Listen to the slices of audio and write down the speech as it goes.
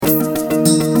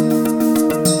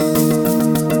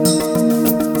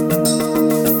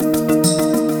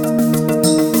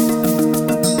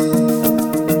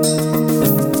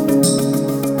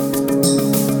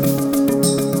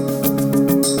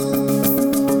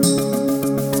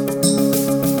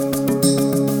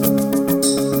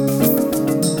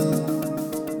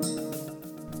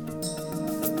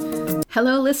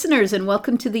listeners, and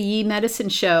welcome to the Yi Medicine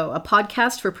Show, a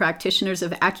podcast for practitioners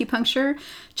of acupuncture,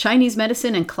 Chinese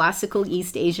medicine, and classical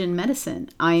East Asian medicine.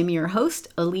 I am your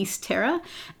host, Elyse Tera,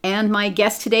 and my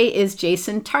guest today is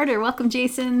Jason Tarter. Welcome,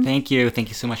 Jason. Thank you. Thank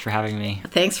you so much for having me.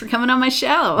 Thanks for coming on my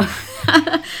show.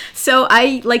 So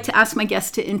I like to ask my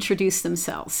guests to introduce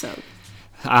themselves.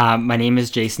 My name is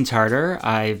Jason Tarter.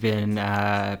 I've been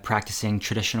practicing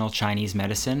traditional Chinese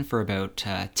medicine for about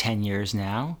 10 years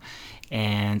now.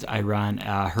 And I run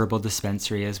a herbal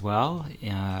dispensary as well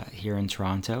here in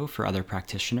Toronto for other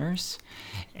practitioners.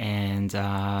 And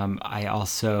I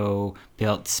also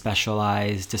built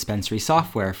specialized dispensary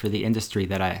software for the industry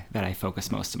that I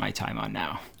focus most of my time on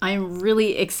now. I'm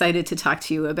really excited to talk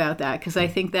to you about that because I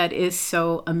think that is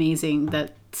so amazing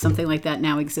that something like that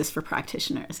now exists for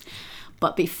practitioners.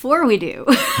 But before we do,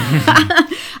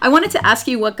 I wanted to ask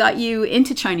you what got you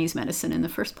into Chinese medicine in the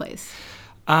first place.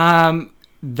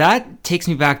 That takes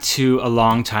me back to a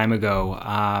long time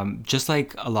ago. Just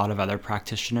like a lot of other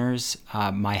practitioners,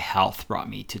 my health brought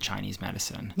me to Chinese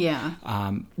medicine. Yeah.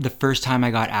 The first time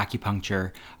I got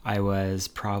acupuncture, I was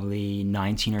probably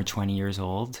 19 or 20 years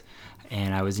old,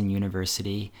 and I was in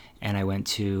university, and I went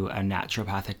to a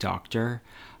naturopathic doctor,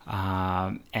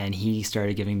 and he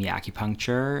started giving me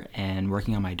acupuncture and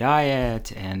working on my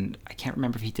diet, and I can't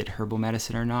remember if he did herbal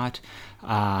medicine or not,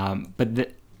 but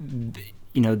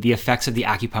the effects of the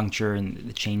acupuncture and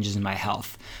the changes in my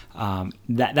health.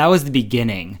 That was the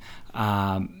beginning.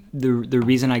 The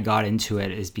reason I got into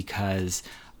it is because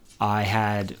I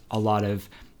had a lot of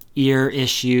ear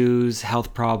issues,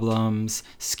 health problems,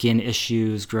 skin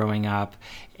issues growing up,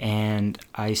 and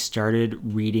I started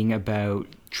reading about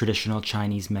traditional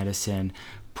Chinese medicine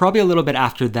probably a little bit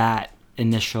after that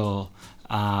initial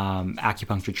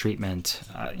acupuncture treatment,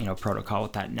 protocol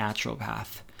with that natural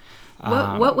path.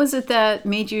 What was it that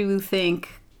made you think,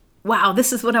 wow,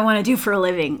 this is what I want to do for a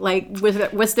living? Like,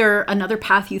 was there another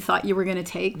path you thought you were going to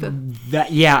take?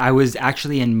 I was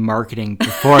actually in marketing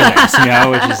before this,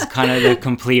 which is kind of the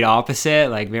complete opposite,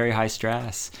 like very high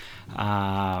stress.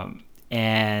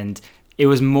 And it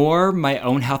was more my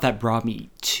own health that brought me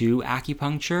to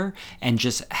acupuncture and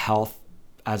just health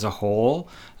as a whole.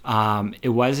 It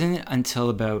wasn't until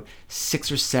about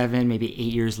 6 or 7, maybe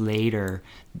 8 years later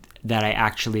that I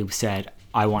actually said,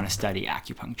 I want to study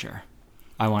acupuncture.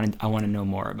 I want to know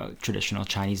more about traditional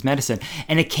Chinese medicine.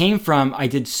 And it came from, I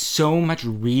did so much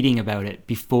reading about it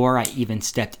before I even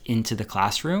stepped into the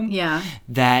classroom. Yeah.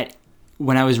 That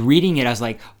when I was reading it, I was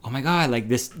like, oh my God, like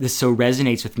this so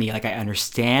resonates with me. Like I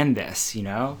understand this,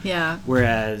 Yeah.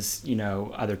 Whereas,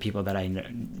 other people that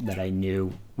I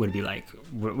knew would be like,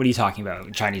 what are you talking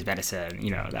about? Chinese medicine,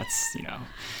 that's.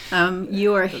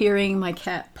 You are hearing my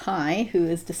cat Pi, who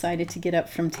has decided to get up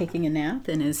from taking a nap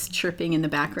and is chirping in the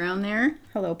background there.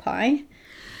 Hello, Pi.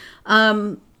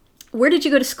 Where did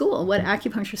you go to school? What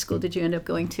acupuncture school did you end up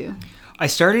going to? I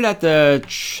started at the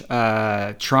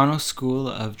Toronto School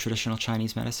of Traditional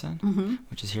Chinese Medicine,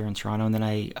 which is here in Toronto, and then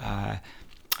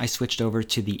I switched over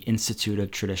to the Institute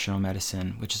of Traditional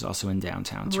Medicine, which is also in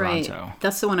downtown Toronto. Right.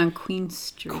 That's the one on Queen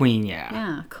Street. Queen, yeah.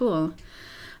 Yeah, cool.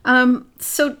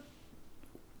 So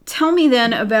tell me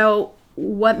then about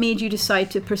what made you decide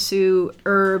to pursue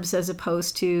herbs as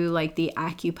opposed to like the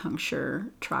acupuncture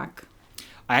track.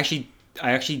 I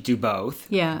actually do both.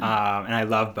 Yeah. And I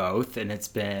love both, and it's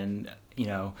been in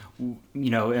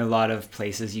a lot of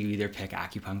places you either pick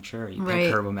acupuncture or you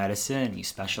pick herbal medicine and you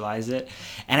specialize it.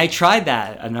 And I tried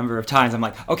that a number of times. I'm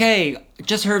like, okay,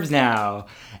 just herbs now.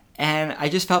 And I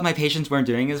just felt my patients weren't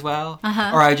doing as well.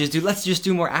 Uh-huh. Or let's just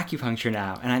do more acupuncture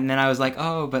now. And then I was like,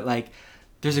 oh, but like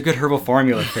there's a good herbal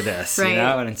formula for this, Right.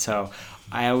 And so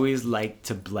I always like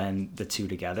to blend the two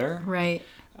together. Right.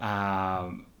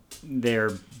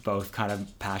 They're both kind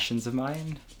of passions of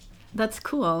mine. That's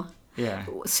cool. Yeah.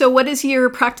 So what does your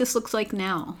practice look like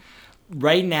now?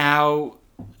 Right now,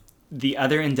 the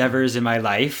other endeavors in my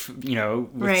life,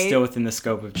 still within the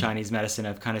scope of Chinese medicine,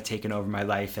 have kind of taken over my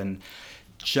life. And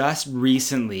just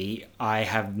recently, I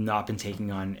have not been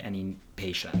taking on any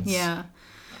patients. Yeah.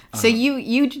 So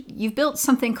you've built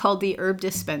something called the herb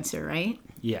dispenser, right?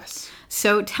 Yes.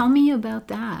 So tell me about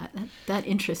that. That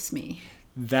interests me.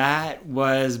 That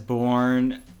was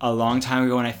born a long time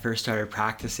ago when I first started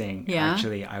practicing. Yeah.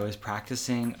 Actually, I was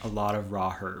practicing a lot of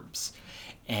raw herbs.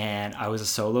 And I was a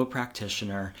solo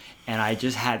practitioner, and I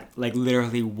just had like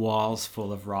literally walls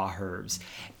full of raw herbs.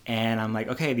 And I'm like,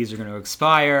 okay, these are going to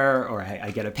expire, or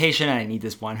I get a patient and I need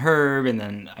this one herb, and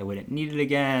then I wouldn't need it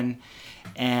again.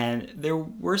 And there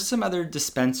were some other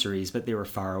dispensaries, but they were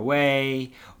far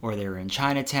away, or they were in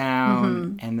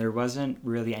Chinatown, and there wasn't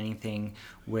really anything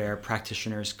where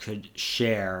practitioners could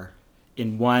share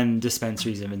in one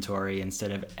dispensary's inventory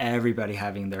instead of everybody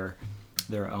having their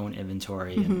own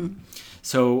inventory. And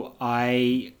so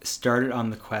I started on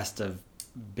the quest of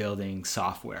building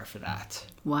software for that.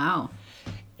 Wow.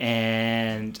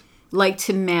 And like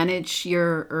to manage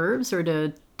your herbs or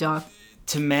to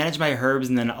to manage my herbs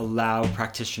and then allow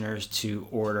practitioners to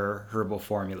order herbal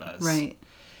formulas. Right.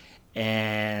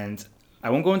 And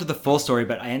I won't go into the full story,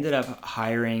 but I ended up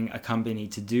hiring a company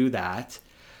to do that.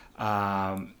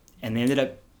 And they ended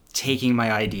up taking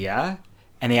my idea,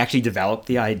 and they actually developed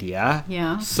the idea,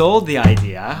 sold the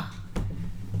idea.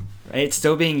 Right? It's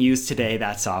still being used today,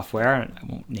 that software. I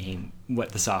won't name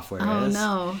what the software is.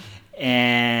 Oh, no.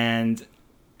 And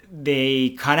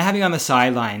they kind of had me on the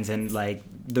sidelines, and like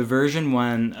the version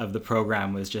 1 of the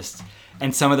program was just,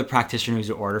 and some of the practitioners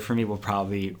who order for me will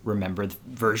probably remember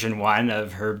version 1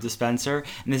 of Herb Dispenser.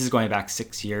 And this is going back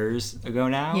 6 years ago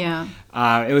now. Yeah.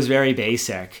 It was very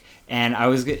basic, and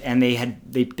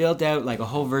they built out like a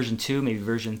whole version 2, maybe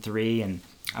version 3, and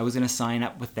I was going to sign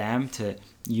up with them to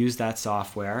use that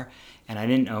software, and I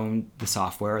didn't own the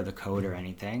software or the code or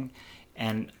anything.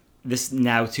 And this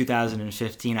now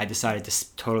 2015, I decided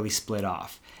to totally split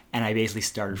off. And I basically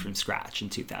started from scratch in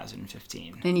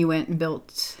 2015. And you went and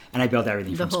built... And I built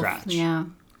everything from scratch. Yeah.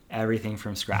 Everything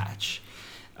from scratch.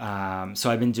 So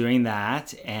I've been doing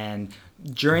that. And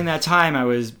during that time, I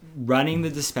was running the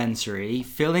dispensary,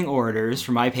 filling orders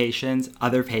for my patients,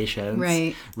 other patients.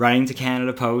 Right. Running to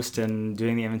Canada Post and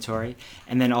doing the inventory.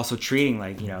 And then also treating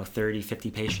 30,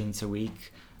 50 patients a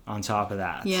week on top of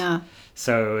that. Yeah.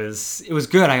 So it was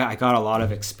good. I got a lot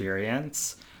of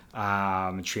experience.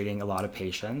 Treating a lot of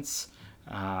patients,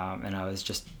 and I was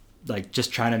just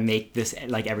trying to make this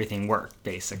everything work,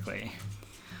 basically.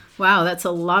 Wow, that's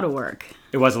a lot of work.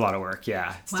 It was a lot of work,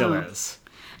 yeah. It still Wow. is.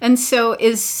 And so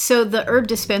the Herb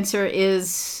Dispenser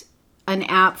is an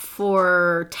app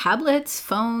for tablets,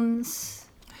 phones?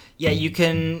 Yeah, you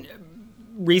can.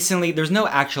 Recently, there's no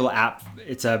actual app.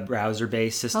 It's a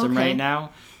browser-based system right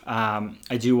now.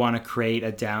 I do want to create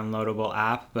a downloadable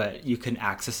app, but you can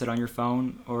access it on your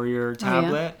phone or your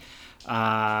tablet.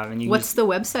 And What's the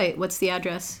website? What's the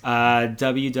address?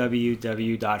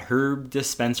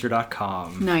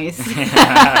 www.herbdispenser.com. Nice.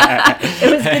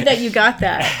 It was good that you got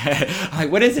that. I'm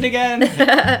like, what is it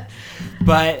again?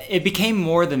 But it became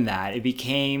more than that. It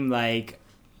became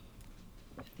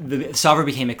the software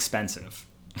became expensive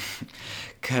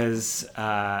because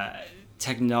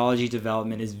technology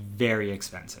development is very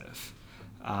expensive.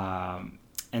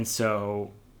 And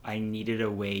so I needed a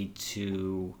way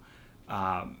to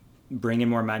bring in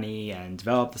more money and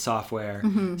develop the software.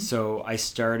 Mm-hmm. So I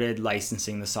started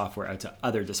licensing the software out to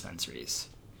other dispensaries.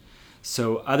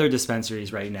 So other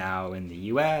dispensaries right now in the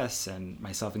US and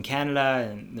myself in Canada,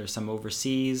 and there's some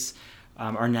overseas,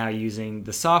 are now using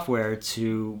the software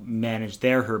to manage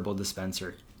their herbal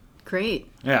dispensary. Great.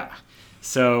 Yeah.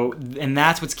 So, and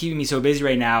that's what's keeping me so busy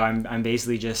right now. I'm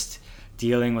basically just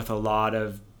dealing with a lot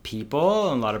of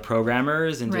people and a lot of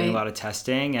programmers and doing a lot of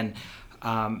testing. And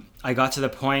I got to the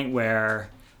point where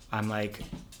I'm like,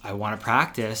 I want to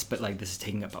practice, but this is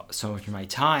taking up so much of my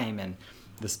time. And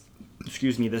this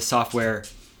software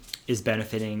is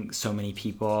benefiting so many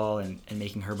people and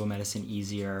making herbal medicine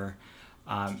easier.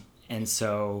 And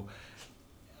so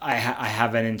I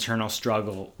have an internal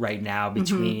struggle right now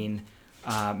between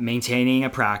maintaining a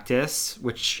practice,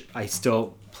 which I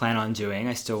still plan on doing.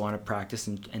 I still want to practice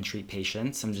and treat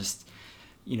patients. I'm just,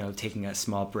 taking a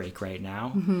small break right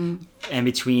now. Mm-hmm. And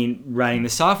between running the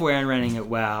software and running it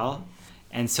well.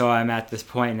 And so I'm at this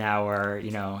point now where,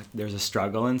 there's a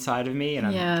struggle inside of me and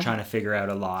I'm trying to figure out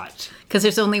a lot. Because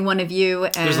there's only one of you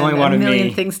and there's only one a of million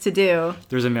me. things to do.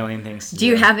 There's a million things to do. Do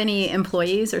you have any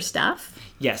employees or staff?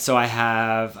 Yeah, so I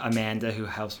have Amanda who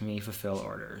helps me fulfill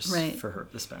orders for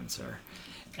Herb Dispenser.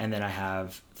 And then I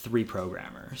have 3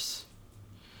 programmers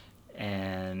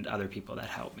and other people that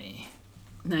help me.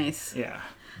 Nice. Yeah.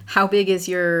 How big is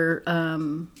your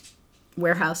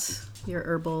warehouse, your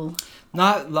herbal?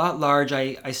 Not large.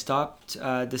 I stopped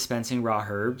dispensing raw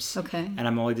herbs. Okay. And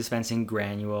I'm only dispensing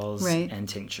granules and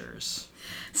tinctures.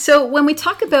 So when we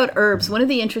talk about herbs, one of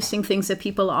the interesting things that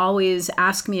people always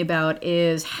ask me about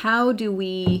is how do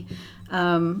we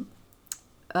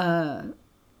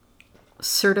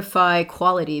certify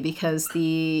quality, because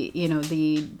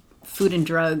the Food and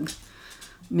Drug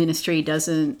Ministry has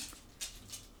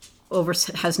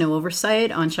no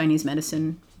oversight on Chinese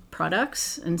medicine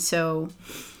products, and so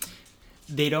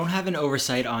They don't have an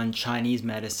oversight on Chinese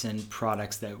medicine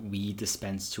products that we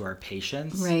dispense to our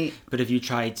patients. Right. But if you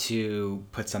try to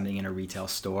put something in a retail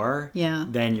store,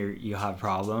 then you have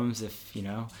problems. If you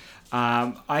know,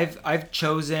 I've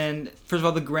chosen, first of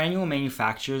all, the granule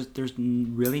manufacturers. There's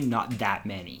really not that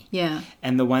many. Yeah.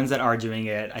 And the ones that are doing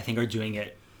it, I think, are doing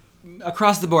it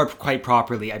across the board quite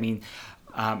properly. I mean,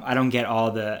 I don't get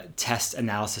all the test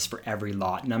analysis for every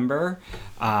lot number,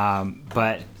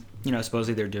 but you know,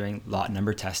 supposedly they're doing lot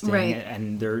number testing,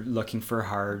 and they're looking for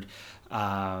hard,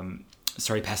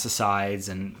 pesticides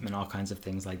and all kinds of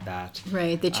things like that.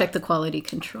 Right. They check the quality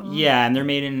control. Yeah, and they're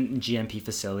made in GMP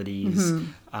facilities.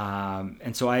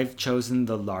 And so I've chosen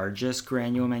the largest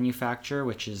granule manufacturer,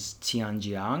 which is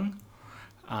Tianjiang.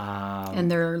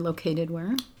 And they're located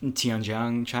where? In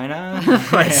Tianjin, China. Of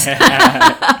course.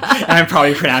 I'm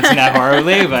probably pronouncing that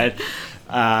horribly, but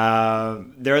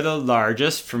they're the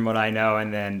largest from what I know.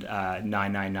 And then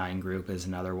 999 Group is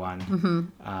another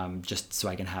one, just so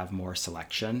I can have more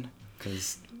selection.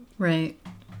 Right.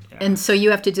 Yeah. And so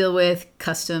you have to deal with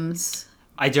customs?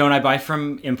 I don't. I buy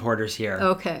from importers here.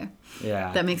 Okay.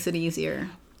 Yeah. That makes it easier.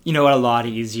 You know what? A lot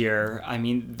easier. I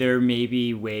mean, there may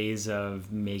be ways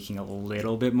of making a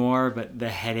little bit more, but the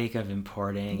headache of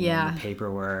importing and the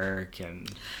paperwork and...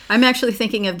 I'm actually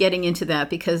thinking of getting into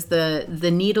that because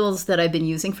the needles that I've been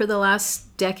using for the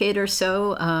last decade or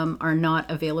so are not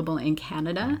available in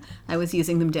Canada. I was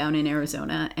using them down in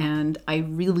Arizona, and I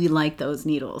really like those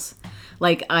needles.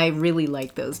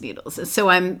 So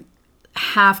I'm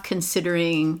half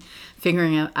considering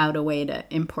figuring out a way to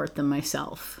import them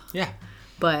myself. Yeah.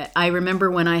 But I remember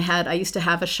when I used to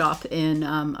have a shop in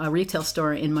a retail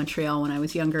store in Montreal when I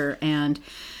was younger, and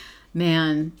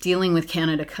man, dealing with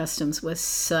Canada customs was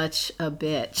such a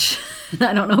bitch.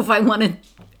 I don't know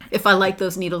if I like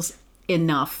those needles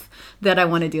enough that I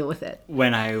want to deal with it.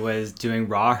 When I was doing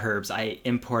raw herbs, I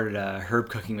imported a herb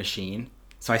cooking machine.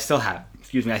 So I still have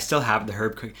the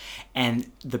herb cook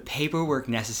and the paperwork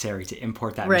necessary to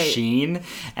import that machine.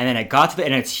 And then it got to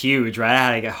and it's huge, right?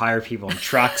 I had to hire people in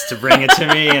trucks to bring it to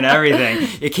me and everything.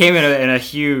 It came in a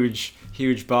huge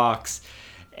box,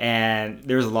 and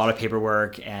there was a lot of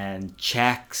paperwork and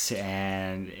checks,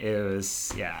 and it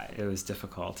was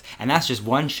difficult. And that's just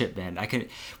one shipment.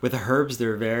 With the herbs,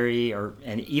 they're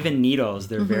and even needles,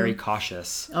 they're very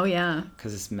cautious. Oh yeah.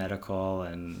 Because it's medical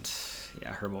and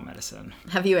herbal medicine.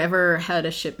 Have you ever had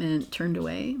a shipment turned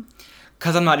away?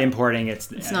 Because I'm not importing,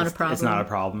 it's not a problem. It's not a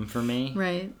problem for me.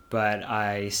 Right. But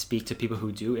I speak to people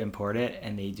who do import it,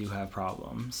 and they do have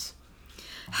problems.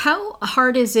 How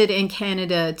hard is it in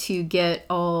Canada to get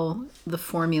all the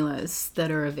formulas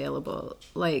that are available?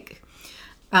 Like,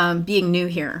 being new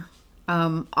here.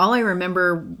 All I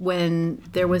remember when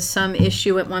there was some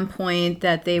issue at one point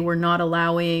that they were not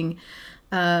allowing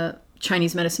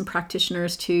Chinese medicine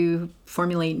practitioners to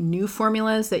formulate new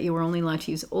formulas, that you were only allowed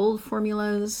to use old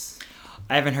formulas.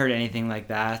 I haven't heard anything like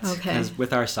that. Okay. Because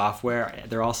with our software,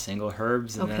 they're all single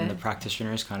herbs, and then the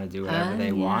practitioners kind of do whatever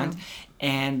they want.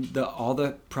 And all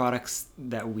the products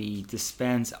that we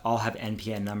dispense all have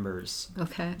NPN numbers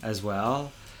as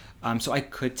well. So I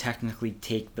could technically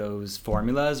take those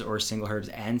formulas or single herbs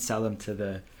and sell them to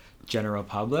the general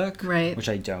public, which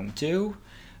I don't do.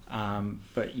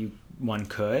 But one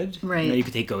could. Right. You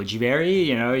could take goji berry,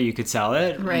 you could sell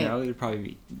it. Right. There'd probably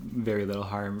be very little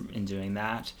harm in doing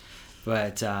that.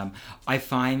 But I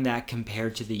find that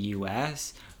compared to the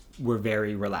U.S., we're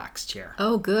very relaxed here.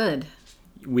 Oh, good.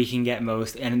 We can get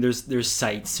and there's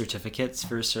site certificates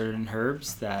for certain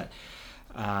herbs that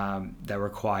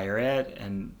require it,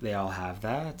 and they all have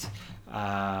that.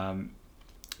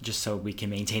 Just so we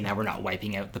can maintain that we're not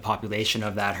wiping out the population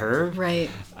of that herb. Right.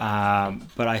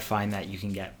 But I find that you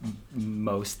can get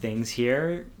most things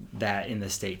here that in the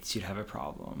States you'd have a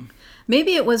problem.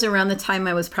 Maybe it was around the time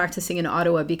I was practicing in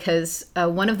Ottawa, because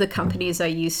one of the companies I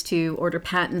used to order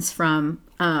patents from,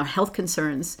 health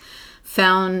concerns,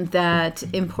 found that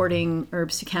importing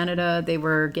herbs to Canada, they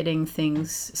were getting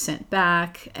things sent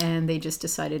back, and they just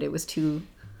decided it was too...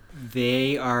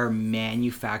 They are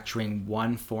manufacturing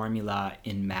one formula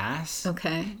in mass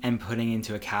and putting it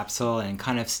into a capsule and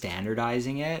kind of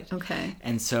standardizing it. Okay.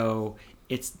 And so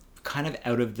it's kind of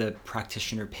out of the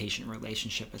practitioner-patient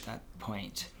relationship at that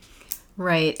point.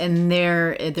 Right. And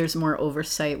there's more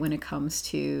oversight when it comes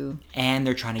to... And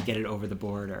they're trying to get it over the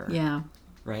border. Yeah.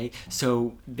 right?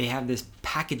 So they have this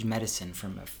packaged medicine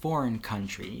from a foreign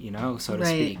country, you know, so to Right.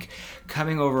 speak,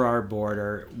 coming over our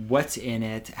border. What's in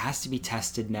it has to be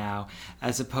tested now,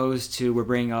 as opposed to we're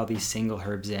bringing all these single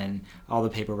herbs in, all the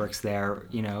paperwork's there,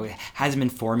 you know, it hasn't been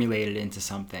formulated into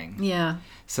something. Yeah.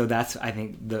 So that's, I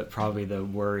think, probably the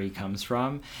worry comes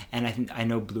from. And I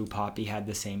know Blue Poppy had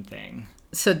the same thing.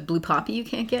 So blue poppy you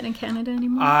can't get in Canada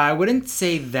anymore? I wouldn't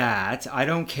say that. I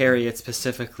don't carry it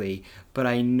specifically, but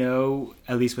I know,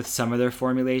 at least with some of their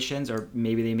formulations, or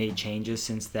maybe they made changes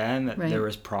since then, that Right. there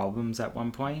was problems at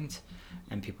one point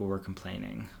and people were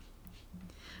complaining.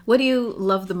 What do you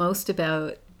love the most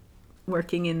about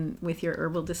working with your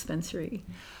herbal dispensary?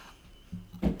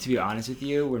 To be honest with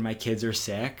you, when my kids are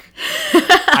sick,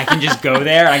 I can just go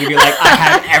there. I can be like, I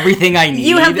have everything I need.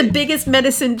 You have the biggest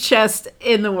medicine chest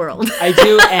in the world. I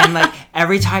do, and like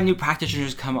every time new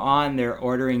practitioners come on, they're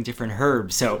ordering different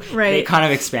herbs, so Right. It kind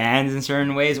of expands in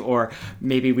certain ways. Or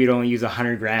maybe we'd only use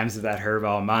 100 grams of that herb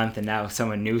all month, and now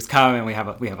someone new's come, and we have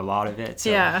a lot of it. So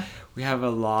Yeah. we have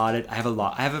a lot. I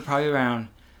have probably around,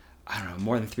 I don't know,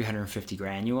 more than 350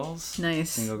 granules. Nice.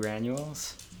 Single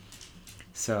granules.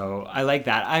 So I like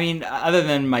that. I mean, other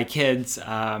than my kids,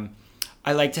 I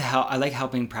like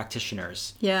helping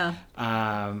practitioners. Yeah.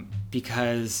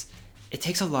 Because it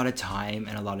takes a lot of time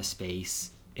and a lot of space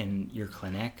in your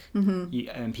clinic,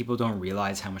 and people don't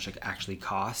realize how much it actually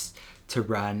costs to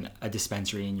run a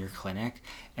dispensary in your clinic.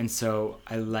 And so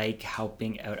I like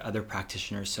helping out other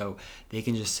practitioners so they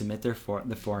can just submit the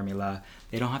formula.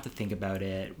 They don't have to think about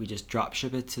it. We just drop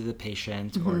ship it to the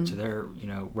patient or to their, you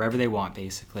know, wherever they want,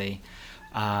 basically.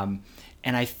 And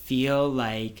I feel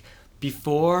like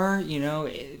before,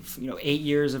 8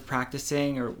 years of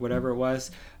practicing or whatever it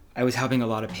was, I was helping a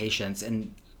lot of patients,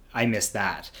 and I missed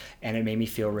that, and it made me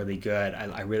feel really good.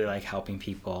 I really like helping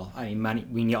people. I mean, money.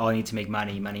 We all need to make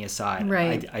money aside.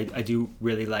 Right. I do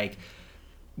really like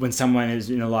when someone is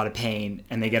in a lot of pain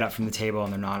and they get up from the table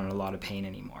and they're not in a lot of pain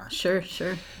anymore. Sure.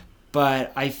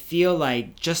 But I feel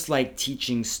like, just like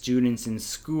teaching students in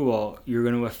school, you're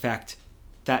going to affect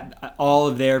that all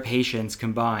of their patients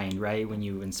combined, right? When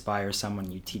you inspire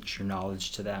someone, you teach your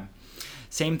knowledge to them.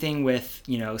 Same thing with,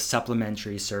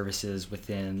 supplementary services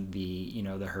within the,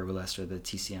 the herbalist or the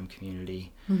TCM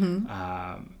community.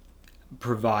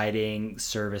 Providing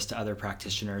service to other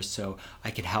practitioners so I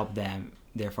can help them,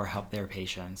 therefore help their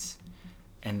patients.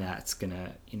 And that's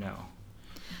gonna,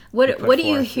 What do you forth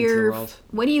into the hear? world.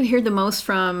 What do you hear the most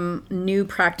from new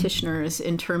practitioners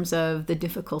in terms of the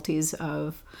difficulties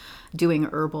of doing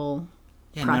herbal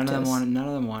practice? None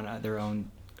of them want their own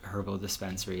herbal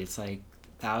dispensary. It's like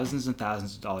thousands and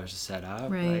thousands of dollars to set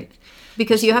up. Right. Like,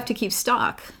 Because you have to keep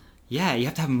stock. yeah, you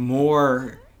have to have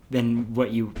more than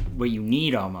what you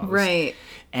need almost. Right.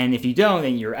 And if you don't,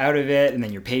 then you're out of it, and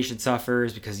then your patient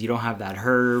suffers because you don't have that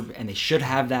herb, and they should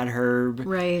have that herb.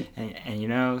 Right. And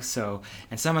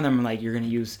and some of them are like, you're going to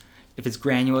use, if it's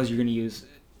granules, you're going to use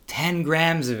 10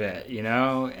 grams of it,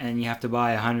 and you have to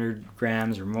buy 100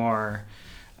 grams or more.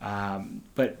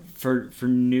 But for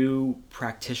new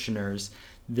practitioners,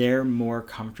 they're more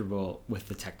comfortable with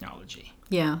the technology.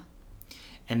 Yeah.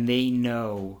 And they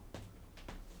know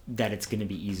that it's going to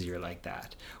be easier like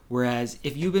that. Whereas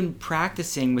if you've been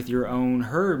practicing with your own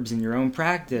herbs in your own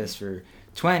practice for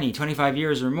 20, 25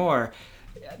 years or more,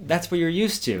 that's what you're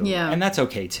used to. Yeah. And that's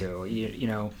okay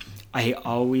too. I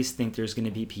always think there's going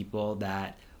to be people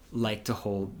that like to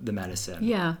hold the medicine.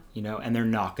 Yeah. And they're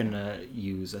not going to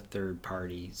use a third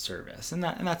party service. And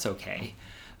that's okay.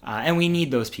 And we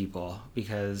need those people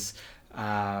because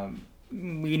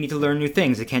we need to learn new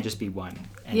things. It can't just be one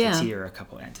entity or a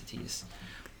couple entities.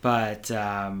 But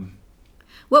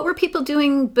what were people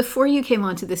doing before you came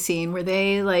onto the scene? Were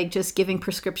they like just giving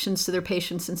prescriptions to their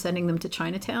patients and sending them to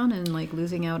Chinatown and like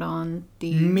losing out on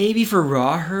the... Maybe for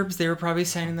raw herbs, they were probably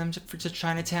sending them to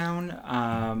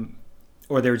Chinatown,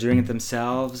 or they were doing it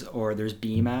themselves, or there's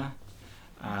Bima.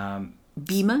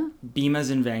 Bima? Bima's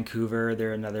in Vancouver.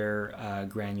 They're another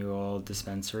granule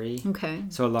dispensary. Okay.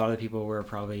 So a lot of the people were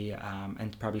probably,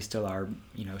 and probably still are,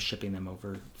 shipping them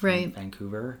over from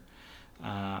Vancouver.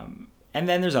 And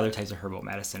then there's other types of herbal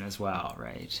medicine as well,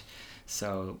 right?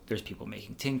 So there's people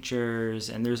making tinctures,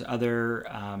 and there's other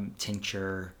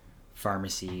tincture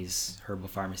pharmacies, herbal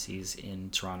pharmacies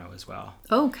in Toronto as well.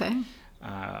 Oh, okay.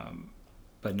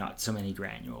 But not so many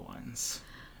granule ones.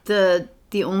 The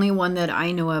only one that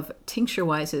I know of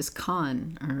tincture-wise is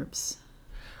Con Herbs.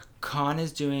 Con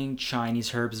is doing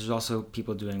Chinese herbs. There's also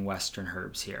people doing Western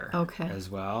herbs here as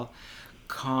well.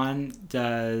 Con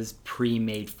does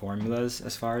pre-made formulas,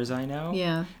 as far as I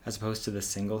know, as opposed to the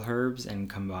single herbs and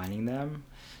combining them.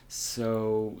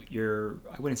 So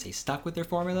I wouldn't say stuck with their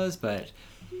formulas, but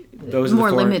those are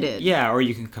more limited. Yeah, or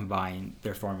you can combine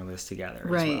their formulas together as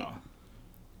well.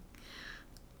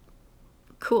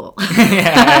 Cool.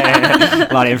 A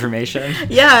lot of information.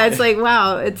 Yeah, it's like,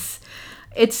 wow, it's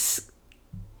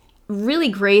really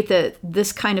great that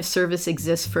this kind of service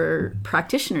exists for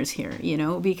practitioners here,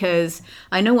 because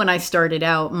I know when I started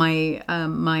out,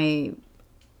 my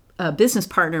business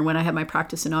partner, when I had my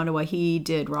practice in Ottawa, he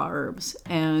did raw herbs,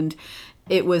 and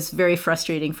it was very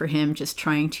frustrating for him just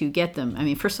trying to get them. I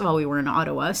mean, first of all, we were in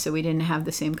Ottawa, so we didn't have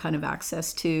the same kind of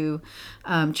access to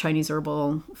Chinese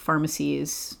herbal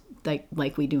pharmacies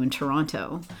like we do in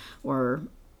Toronto or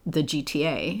the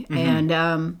GTA.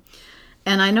 Mm-hmm.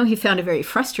 And I know he found it very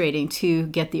frustrating to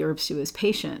get the herbs to his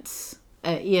patients,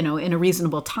 in a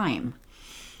reasonable time.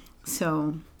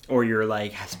 So, or you're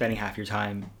like spending half your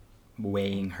time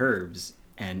weighing herbs,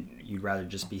 and you'd rather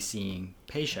just be seeing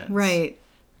patients, right?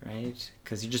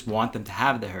 Because you just want them to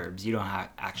have the herbs. You don't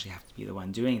actually have to be the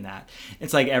one doing that.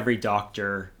 It's like every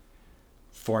doctor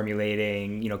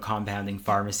formulating, compounding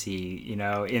pharmacy,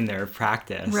 in their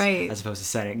practice, right? As opposed to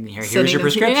sending here's your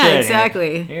prescription. Yeah,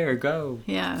 exactly. Here, go.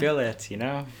 Yeah. Fill it.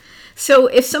 So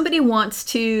if somebody wants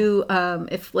to,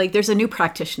 if there's a new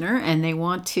practitioner and they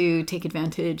want to take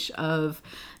advantage of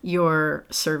your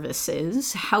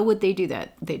services, how would they do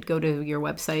that? They'd go to your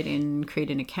website and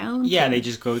create an account? Yeah, they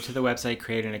just go to the website,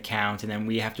 create an account, and then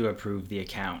we have to approve the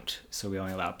account. So we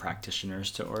only allow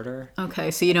practitioners to order. Okay,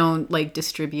 so you don't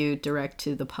distribute direct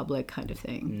to the public kind of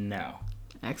thing? No.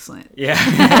 Excellent. Yeah.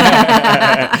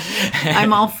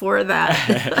 I'm all for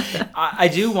that. I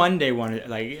do one day want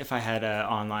to, if I had an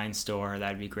online store,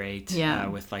 that'd be great. Yeah.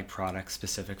 With products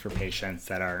specific for patients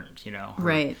that aren't,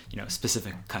 right.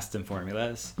 Specific custom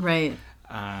formulas. Right.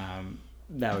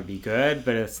 That would be good,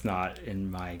 but it's not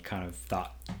in my kind of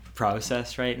thought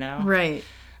process right now. Right.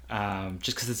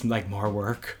 Just because it's more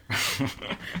work.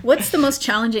 What's the most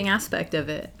challenging aspect of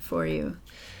it for you?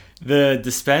 The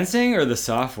dispensing or the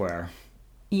software?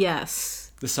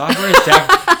 Yes. The software is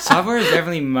software is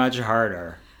definitely much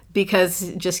harder. Because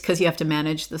you have to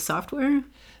manage the software?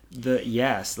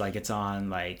 Yes, it's on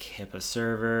HIPAA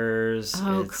servers.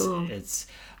 Oh, cool. It's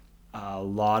a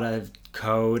lot of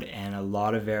code and a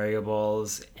lot of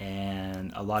variables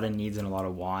and a lot of needs and a lot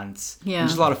of wants. Yeah. And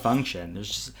just a lot of function. There's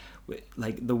just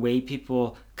the way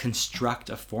people construct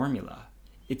a formula.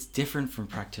 It's different from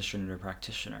practitioner to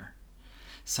practitioner.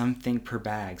 Some think per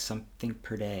bag, some think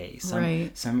per day.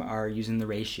 Some are using the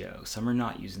ratio, some are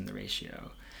not using the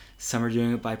ratio. Some are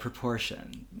doing it by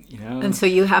proportion, And so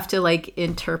you have to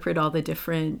interpret all the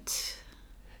different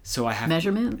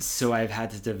measurements? So I've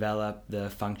had to develop the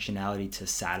functionality to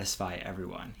satisfy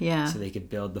everyone. Yeah. So they could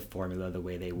build the formula the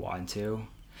way they want to.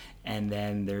 And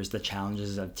then there's the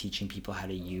challenges of teaching people how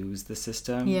to use the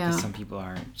system. Yeah. Because some people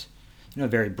aren't,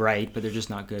 very bright, but they're just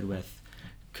not good with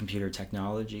computer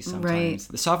technology sometimes. Right.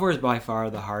 The software is by far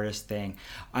the hardest thing.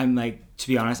 I'm to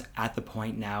be honest, at the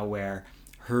point now where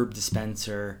herb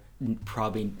dispenser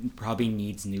probably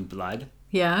needs new blood.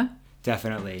 Yeah.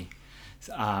 Definitely.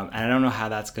 And I don't know how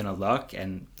that's going to look,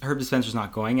 and herb dispenser's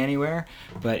not going anywhere,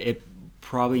 but it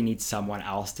probably needs someone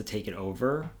else to take it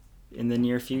over in the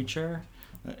near future.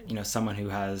 Someone who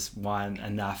has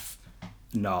enough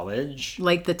knowledge.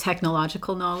 The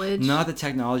technological knowledge? Not the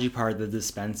technology part, the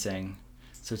dispensing.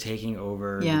 So taking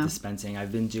over the dispensing.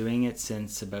 I've been doing it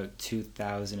since about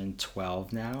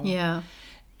 2012 now. Yeah.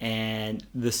 And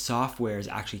the software is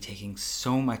actually taking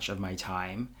so much of my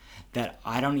time that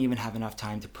I don't even have enough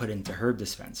time to put into herb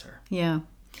dispenser. Yeah.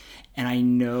 And I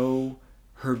know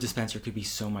herb dispenser could be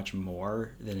so much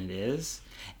more than it is.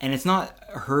 And it's not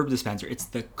a herb dispenser. It's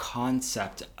the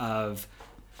concept of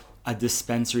a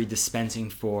dispensary dispensing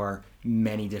for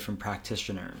many different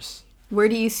practitioners. Where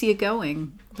do you see it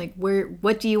going?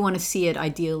 What do you want to see it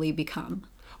ideally become?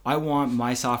 I want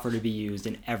my software to be used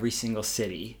in every single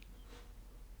city,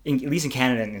 at least in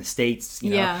Canada and in the States.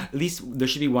 Yeah. At least there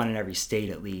should be one in every state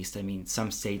at least. I mean,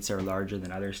 some states are larger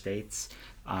than other states,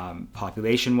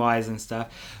 population-wise and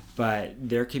stuff. But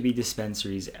there could be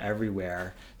dispensaries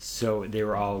everywhere, so they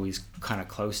were always kind of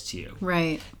close to you.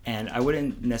 Right. And I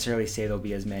wouldn't necessarily say there'll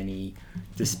be as many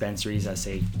dispensaries as,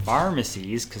 say,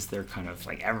 pharmacies, because they're kind of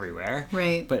everywhere.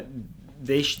 Right. But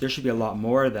there should be a lot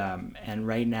more of them. And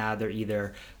right now they're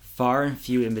either far and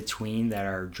few in between that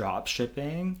are drop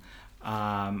shipping,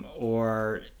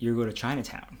 or you go to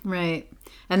Chinatown. Right.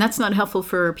 And that's not helpful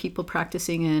for people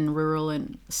practicing in rural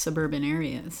and suburban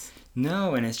areas.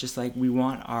 No, and it's just we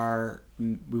want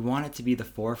it to be the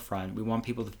forefront. We want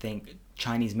people to think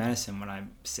Chinese medicine when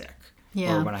I'm sick,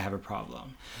 or when I have a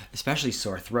problem, especially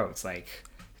sore throats.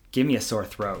 give me a sore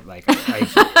throat. Like,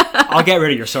 I'll get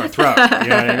rid of your sore throat. You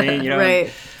know what I mean? You know?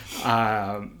 Right.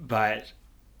 But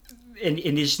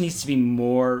it just needs to be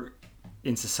more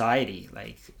in society.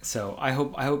 Like, so I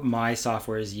hope my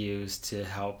software is used to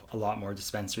help a lot more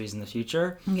dispensaries in the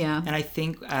future. Yeah. And I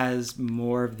think as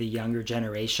more of the younger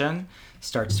generation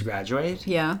starts to graduate,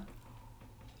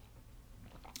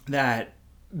 that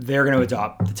they're going to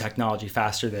adopt the technology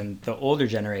faster than the older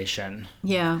generation,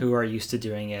 who are used to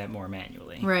doing it more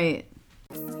manually. Right.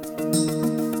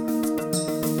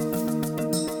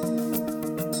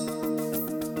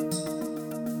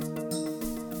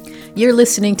 You're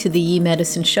listening to the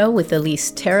eMedicine Show with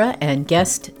Elyse Tera and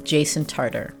guest Jason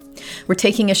Tarter. We're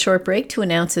taking a short break to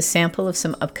announce a sample of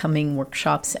some upcoming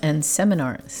workshops and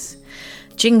seminars.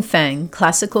 Jingfeng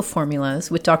Classical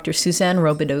Formulas with Dr. Suzanne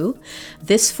Robidoux.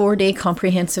 This 4-day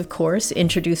comprehensive course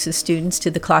introduces students to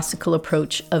the classical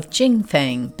approach of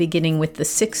Jingfeng, beginning with the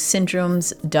 6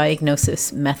 syndromes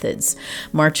diagnosis methods.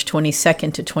 March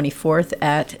 22nd to 24th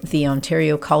at the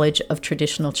Ontario College of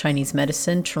Traditional Chinese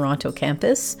Medicine, Toronto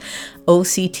campus.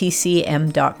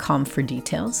 octcm.com for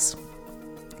details.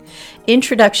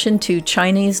 Introduction to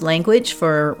Chinese Language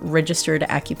for Registered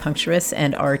Acupuncturists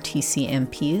and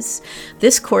RTCMPs.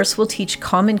 This course will teach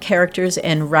common characters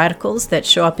and radicals that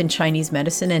show up in Chinese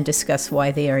medicine and discuss why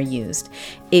they are used.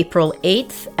 April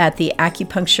 8th at the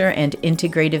Acupuncture and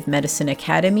Integrative Medicine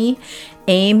Academy,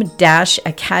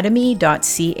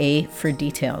 aim-academy.ca for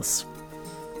details.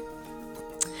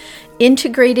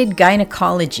 Integrated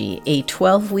Gynecology, a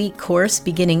 12-week course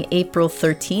beginning April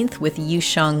 13th with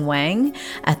Yushang Wang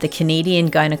at the Canadian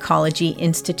Gynecology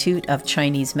Institute of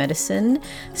Chinese Medicine,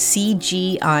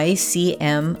 cgicm.ca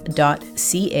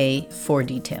for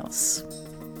details.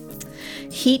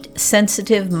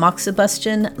 Heat-sensitive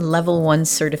moxibustion Level 1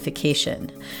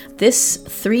 certification. This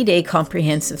 3-day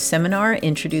comprehensive seminar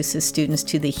introduces students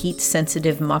to the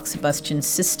heat-sensitive moxibustion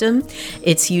system,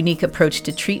 its unique approach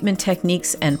to treatment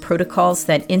techniques and protocols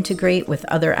that integrate with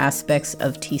other aspects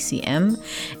of TCM.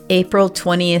 April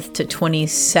 20th to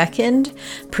 22nd,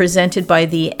 presented by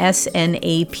the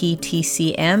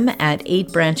SNAPTCM at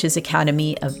 8 Branches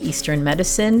Academy of Eastern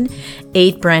Medicine,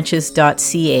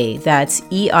 8branches.ca. That's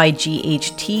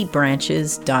EIGHT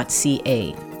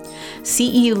branches.ca.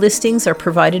 CEU listings are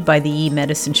provided by the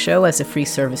eMedicine Show as a free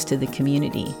service to the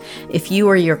community. If you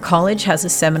or your college has a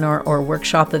seminar or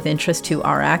workshop of interest to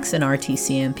RACs and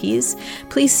RTCMPs,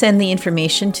 please send the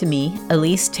information to me,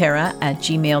 Elyse Tera at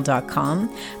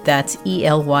gmail.com. That's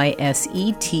ELYSETERA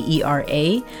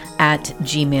at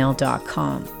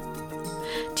gmail.com.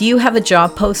 Do you have a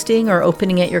job posting or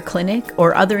opening at your clinic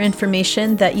or other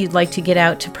information that you'd like to get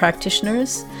out to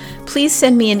practitioners? Please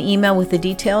send me an email with the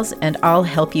details and I'll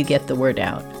help you get the word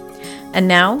out. And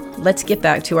now, let's get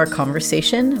back to our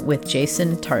conversation with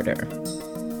Jason Tarter.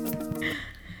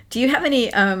 Do you have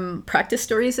any practice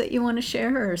stories that you want to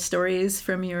share, or stories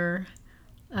from your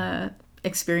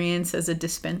experience as a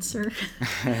dispenser?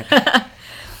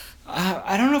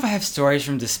 I don't know if I have stories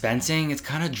from dispensing. It's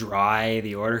kind of dry.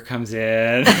 The order comes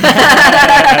in.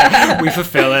 We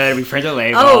fulfill it. We print a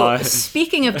label. Oh,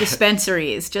 speaking of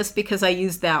dispensaries, just because I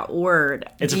used that word.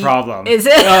 It's a problem. Is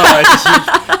it?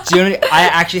 Oh, do you know, I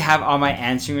actually have on my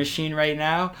answering machine right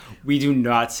now, we do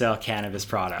not sell cannabis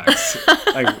products.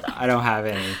 Like, I don't have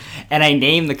any. And I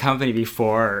named the company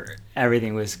before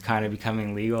everything was kind of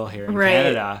becoming legal here in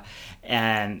Canada.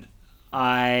 And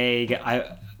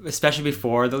I especially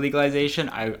before the legalization,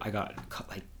 I got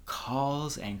like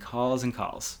calls and calls and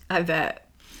calls. I bet.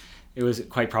 It was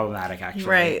quite problematic, actually.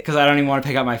 Right. Because I don't even want to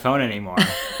pick up my phone anymore.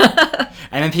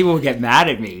 And then people would get mad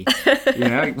at me. You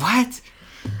know, like, what?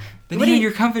 The name of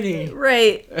your company.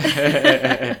 Right.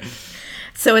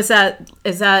 So is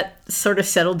that sort of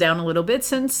settled down a little bit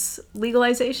since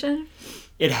legalization?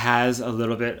 It has a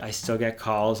little bit. I still get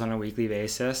calls on a weekly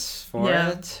basis for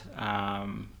it.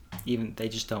 Even they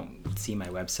just don't see my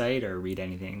website or read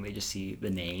anything. They just see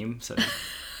the name. So, do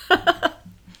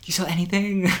you sell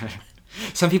anything?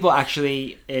 Some people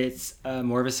actually, it's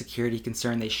more of a security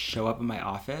concern. They show up in my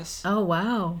office. Oh,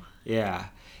 wow. Yeah.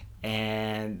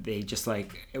 And they just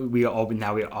like, we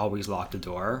always lock the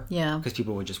door. Yeah. Because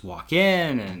people would just walk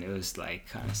in and it was like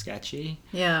kind of sketchy.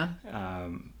 Yeah.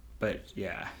 But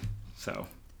yeah, so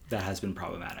that has been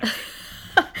problematic.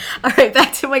 All right,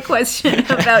 back to my question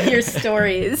about your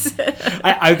stories.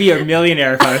 I'd be a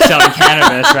millionaire if I was selling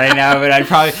cannabis right now, but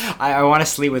I want to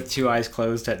sleep with 2 eyes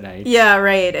closed at night. Yeah,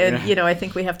 right. And, you know, I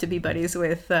think we have to be buddies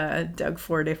with Doug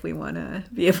Ford if we want to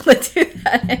be able to do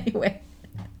that anyway.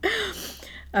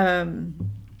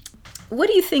 What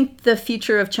do you think the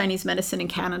future of Chinese medicine in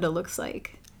Canada looks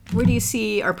like? Where do you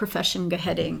see our profession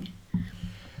heading?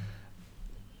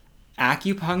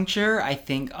 Acupuncture, I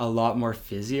think a lot more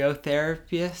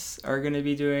physiotherapists are going to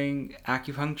be doing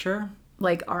acupuncture.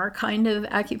 Like our kind of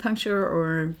acupuncture,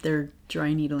 or their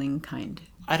dry needling kind?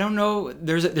 I don't know.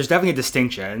 There's definitely a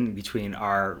distinction between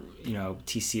our,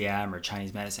 TCM or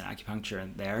Chinese medicine acupuncture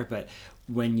and there, but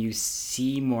when you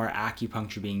see more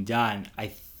acupuncture being done, I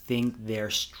think they're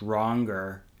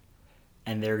stronger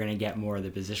and they're going to get more of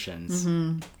the positions,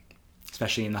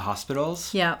 especially in the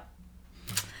hospitals. Yeah.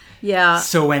 Yeah.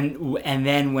 So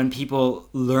when people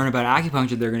learn about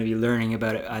acupuncture, they're going to be learning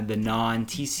about the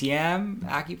non-TCM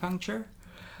acupuncture.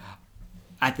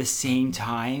 At the same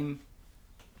time,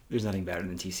 there's nothing better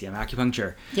than TCM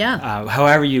acupuncture. Yeah.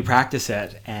 However you practice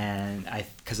it, and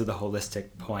because of the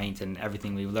holistic point and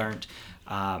everything we've learned,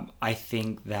 I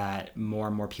think that more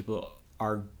and more people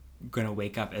are going to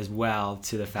wake up as well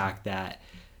to the fact that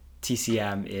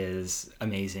TCM is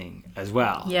amazing as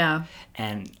well. Yeah.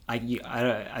 And I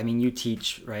mean, you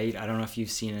teach, right? I don't know if you've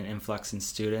seen an influx in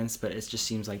students, but it just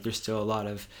seems like there's still a lot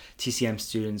of TCM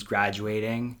students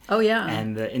graduating. Oh, yeah.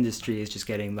 And the industry is just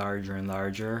getting larger and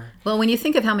larger. Well, when you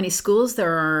think of how many schools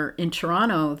there are in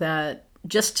Toronto that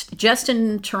just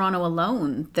in Toronto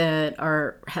alone that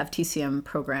have TCM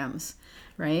programs,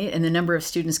 right? And the number of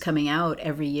students coming out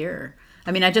every year. I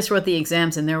mean, I just wrote the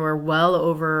exams and there were well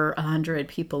over 100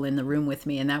 people in the room with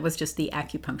me, and that was just the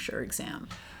acupuncture exam.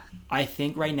 I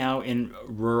think right now in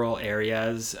rural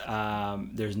areas,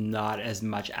 there's not as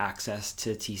much access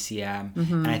to TCM.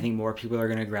 And I think more people are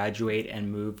going to graduate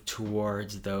and move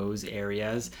towards those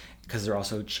areas because they're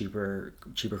also cheaper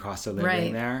cost of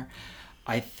living there.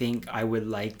 I think I would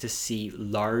like to see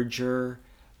larger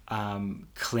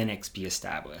clinics be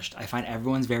established. I find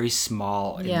everyone's very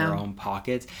small in their own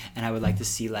pockets, and I would like to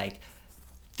see like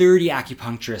 30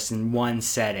 acupuncturists in one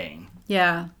setting.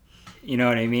 Yeah. You know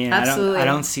what I mean? Absolutely. I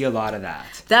don't see a lot of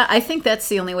that. I think that's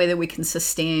the only way that we can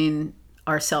sustain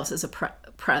ourselves as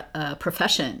a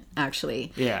profession,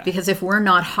 actually. Yeah. Because if we're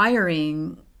not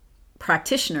hiring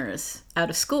practitioners out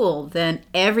of school, then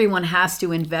everyone has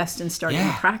to invest in starting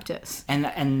a practice.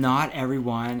 And not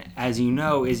everyone, as you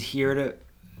know, is here to.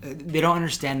 They don't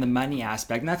understand the money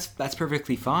aspect, and that's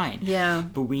perfectly fine. Yeah.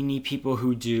 But we need people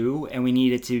who do, and we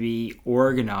need it to be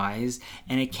organized,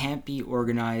 and it can't be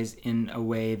organized in a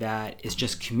way that is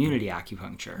just community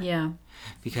acupuncture. Yeah.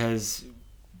 Because,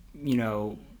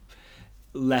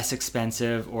 less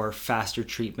expensive or faster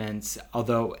treatments,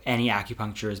 although any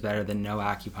acupuncture is better than no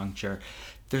acupuncture,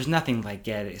 there's nothing like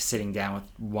sitting down with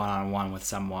one-on-one with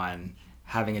someone,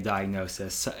 having a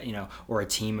diagnosis, or a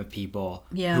team of people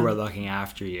who are looking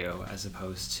after you, as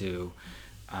opposed to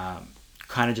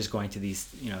kind of just going to these,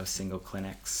 single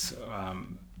clinics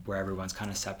where everyone's kind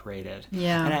of separated.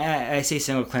 Yeah. And I say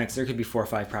single clinics, there could be 4 or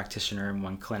 5 practitioners in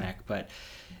one clinic, but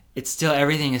it's still,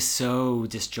 everything is so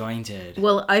disjointed.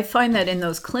 Well, I find that in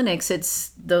those clinics,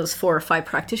 it's those 4 or 5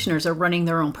 practitioners are running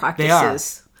their own practices. They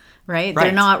are. Right?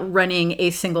 They're not running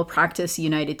a single practice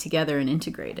united together and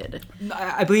integrated.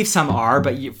 I believe some are,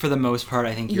 but for the most part,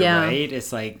 I think you're right.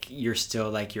 It's like you're still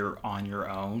like you're on your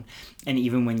own. And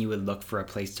even when you would look for a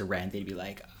place to rent, they'd be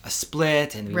like a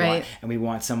split, and we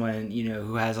want someone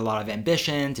who has a lot of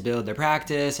ambition to build their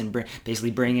practice and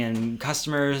basically bring in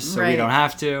customers, so we don't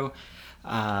have to.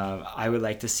 I would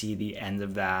like to see the end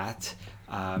of that.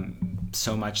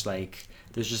 So much like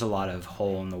there's just a lot of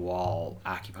hole in the wall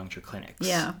acupuncture clinics.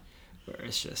 Yeah. Where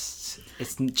it's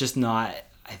just not,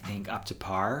 I think, up to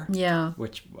par. Yeah.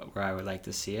 Where I would like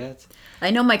to see it.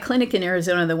 I know my clinic in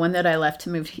Arizona, the one that I left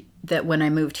when I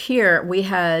moved here, we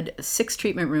had 6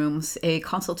 treatment rooms, a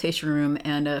consultation room,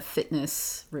 and a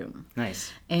fitness room.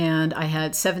 Nice. And I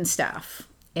had 7 staff.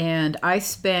 And I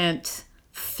spent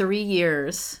 3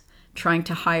 years trying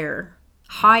to hire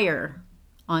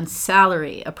on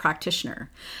salary a practitioner.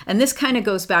 And this kind of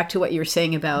goes back to what you were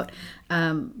saying about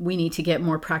we need to get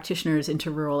more practitioners into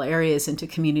rural areas, into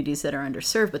communities that are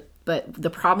underserved. But the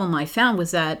problem I found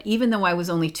was that even though I was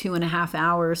only 2.5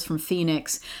 hours from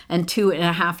Phoenix and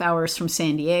 2.5 hours from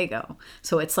San Diego,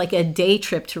 so it's like a day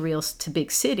trip to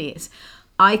big cities,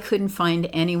 I couldn't find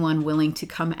anyone willing to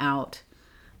come out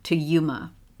to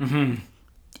Yuma. Mm-hmm.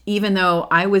 Even though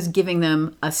I was giving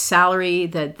them a salary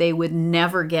that they would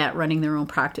never get running their own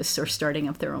practice or starting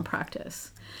up their own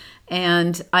practice.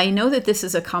 And I know that this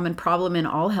is a common problem in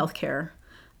all healthcare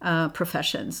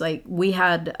professions. Like we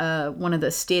had one of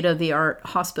the state-of-the-art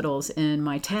hospitals in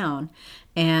my town,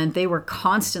 and they were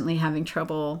constantly having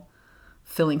trouble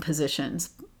filling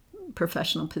positions,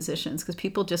 professional positions, because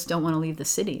people just don't want to leave the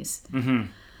cities. Mm-hmm.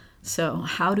 So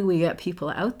how do we get people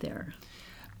out there?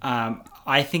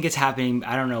 I think it's happening.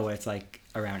 I don't know what it's like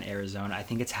around Arizona. I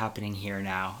think it's happening here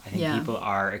now. I think people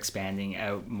are expanding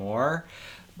out more.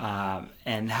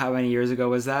 And how many years ago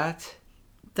was that?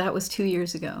 That was 2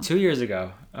 years ago. 2 years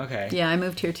ago. Okay. Yeah, I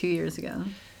moved here 2 years ago.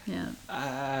 Yeah.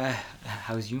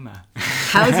 How's Yuma?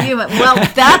 How's Yuma? Well,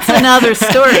 that's another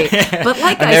story. But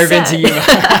like I've I never said, been to Yuma.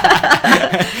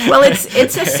 well,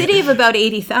 it's a city of about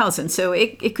 80,000, so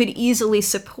it could easily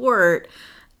support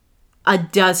a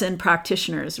dozen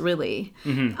practitioners, really.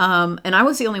 Mm-hmm. And I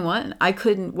was the only one. I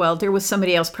couldn't, well, there was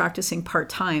somebody else practicing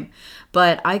part-time,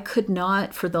 but I could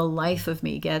not for the life of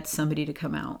me get somebody to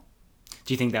come out.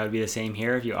 Do you think that would be the same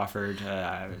here if you offered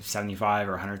 $75,000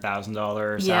 or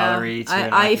 $100,000 salary?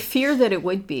 I fear that it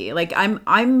would be. Like,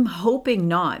 I'm hoping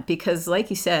not, because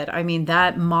like you said, I mean,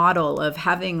 that model of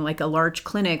having like a large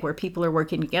clinic where people are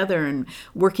working together and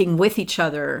working with each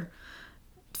other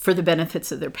for the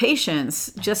benefits of their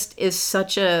patients just is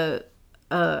such a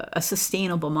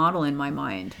sustainable model in my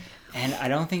mind. And I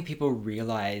don't think people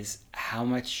realize how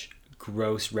much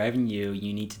gross revenue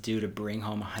you need to do to bring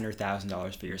home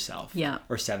 $100,000 for yourself. Yeah.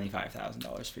 Or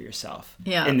 $75,000 for yourself.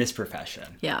 Yeah. In this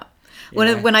profession. Yeah.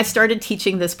 When I started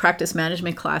teaching this practice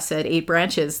management class at 8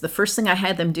 branches, the first thing I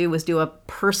had them do was do a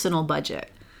personal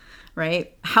budget,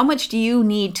 right? How much do you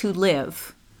need to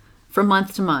live from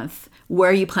month to month?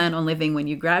 Where you plan on living when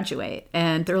you graduate?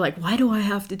 And they're like, why do I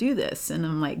have to do this? And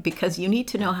I'm like, because you need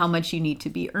to know how much you need to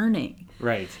be earning.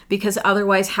 Right. Because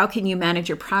otherwise, how can you manage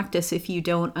your practice if you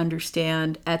don't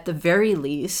understand, at the very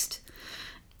least,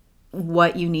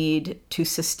 what you need to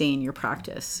sustain your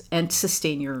practice and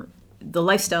sustain the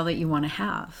lifestyle that you want to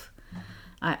have?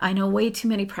 I know way too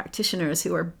many practitioners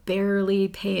who are barely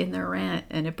paying their rent,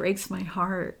 and it breaks my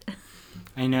heart.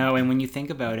 I know, and when you think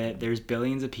about it, there's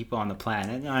billions of people on the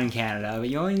planet, not in Canada, but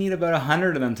you only need about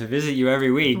 100 of them to visit you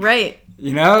every week. Right.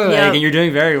 You know, and you're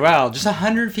doing very well. Just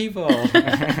 100 people.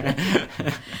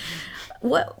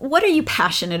 What are you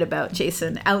passionate about,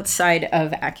 Jason, outside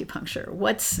of acupuncture?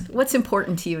 What's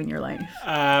important to you in your life?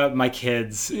 My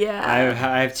kids. Yeah. I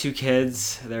have 2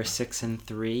 kids. They're 6 and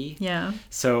 3. Yeah.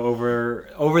 So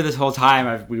over this whole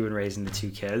time, we've been raising the 2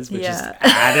 kids, which is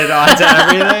added on to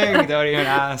everything. Don't even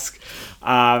ask.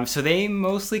 So they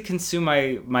mostly consume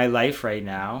my life right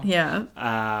now. Yeah.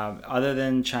 Other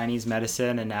than Chinese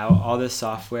medicine and now all this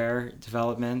software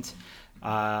development,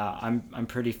 I'm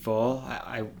pretty full.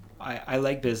 I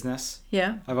like business.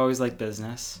 Yeah. I've always liked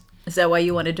business. Is that why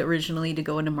you wanted originally to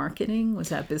go into marketing? Was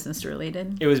that business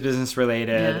related? It was business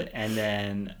related, and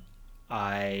then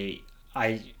I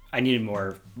needed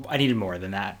more. I needed more than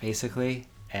that, basically,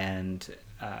 and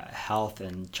health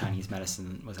and Chinese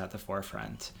medicine was at the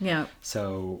forefront. Yeah.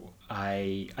 So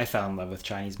I fell in love with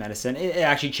Chinese medicine. It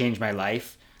actually changed my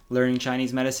life, learning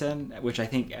Chinese medicine, which I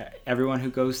think everyone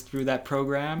who goes through that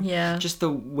program, just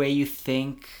the way you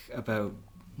think about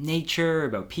nature,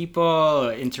 about people,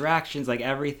 interactions, like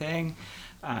everything,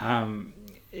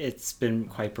 it's been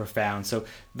quite profound. So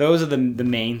those are the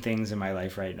main things in my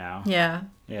life right now. Yeah,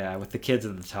 with the kids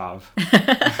at the top.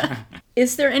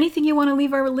 Is there anything you want to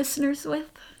leave our listeners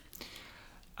with?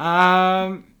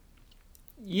 Yeah,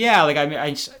 like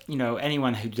I just,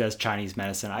 anyone who does Chinese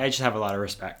medicine, I just have a lot of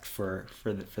respect for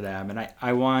them, and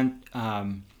I want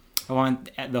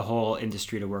the whole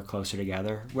industry to work closer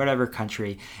together, whatever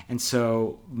country. And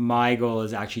so my goal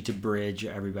is actually to bridge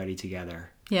everybody together.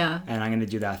 Yeah. And I'm going to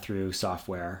do that through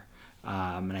software.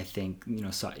 And I think,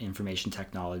 information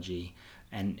technology,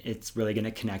 and it's really going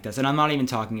to connect us. And I'm not even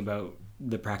talking about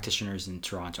the practitioners in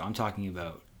Toronto. I'm talking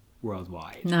about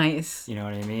worldwide. Nice. You know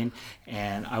what I mean?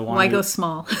 And I want Why go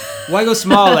small? Why go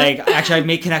small? Like, actually, I've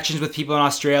made connections with people in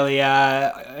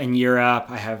Australia and Europe.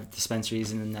 I have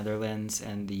dispensaries in the Netherlands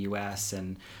and the US,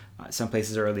 and some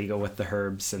places are illegal with the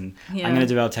herbs. And I'm going to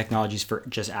develop technologies for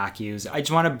just acus. I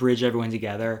just want to bridge everyone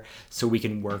together so we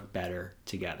can work better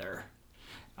together.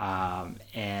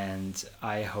 And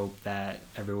I hope that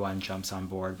everyone jumps on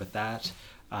board with that,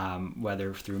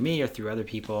 whether through me or through other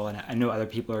people. And I know other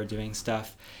people are doing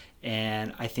stuff.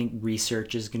 And I think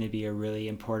research is going to be a really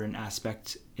important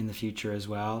aspect in the future as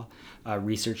well.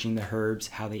 Researching the herbs,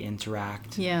 how they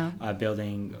interact,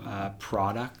 building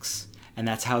products. And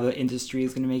that's how the industry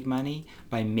is going to make money,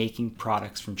 by making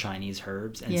products from Chinese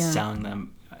herbs and selling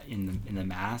them in the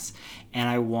mass. And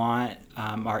I want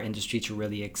our industry to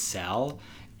really excel.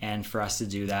 And for us to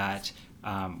do that,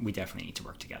 we definitely need to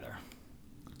work together.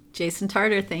 Jason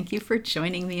Tarter, thank you for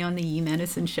joining me on the Ye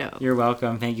Medicine Show. You're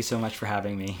welcome. Thank you so much for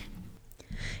having me.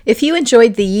 If you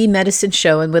enjoyed the Ye Medicine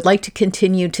Show and would like to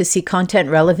continue to see content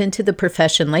relevant to the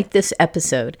profession like this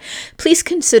episode, please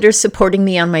consider supporting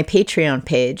me on my Patreon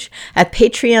page at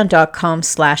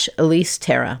patreon.com/Elyse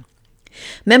Tera.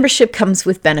 Membership comes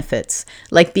with benefits,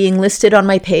 like being listed on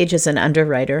my page as an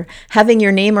underwriter, having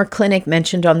your name or clinic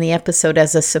mentioned on the episode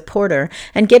as a supporter,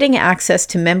 and getting access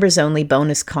to members-only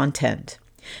bonus content.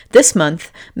 This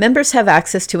month, members have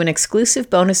access to an exclusive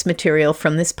bonus material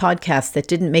from this podcast that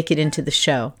didn't make it into the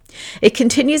show. It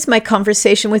continues my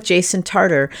conversation with Jason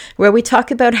Tarter, where we talk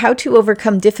about how to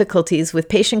overcome difficulties with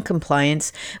patient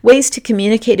compliance, ways to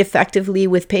communicate effectively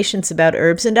with patients about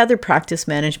herbs, and other practice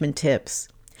management tips.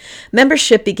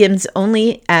 Membership begins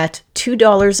only at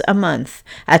 $2 a month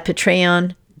at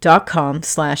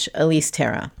patreon.com/Elyse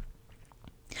Tera.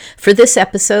 For this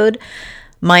episode,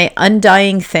 my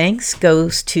undying thanks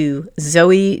goes to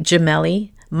Zoe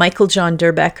Gemelli, Michael John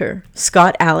Durbecker,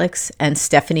 Scott Alex, and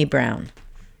Stephanie Brown.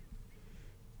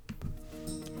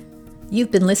 You've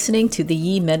been listening to the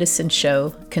Ye Medicine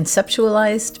Show,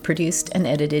 conceptualized, produced, and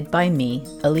edited by me,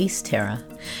 Elyse Tera,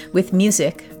 with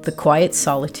music, The Quiet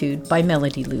Solitude by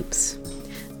Melody Loops.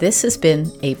 This has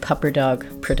been a Pupper Dog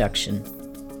production.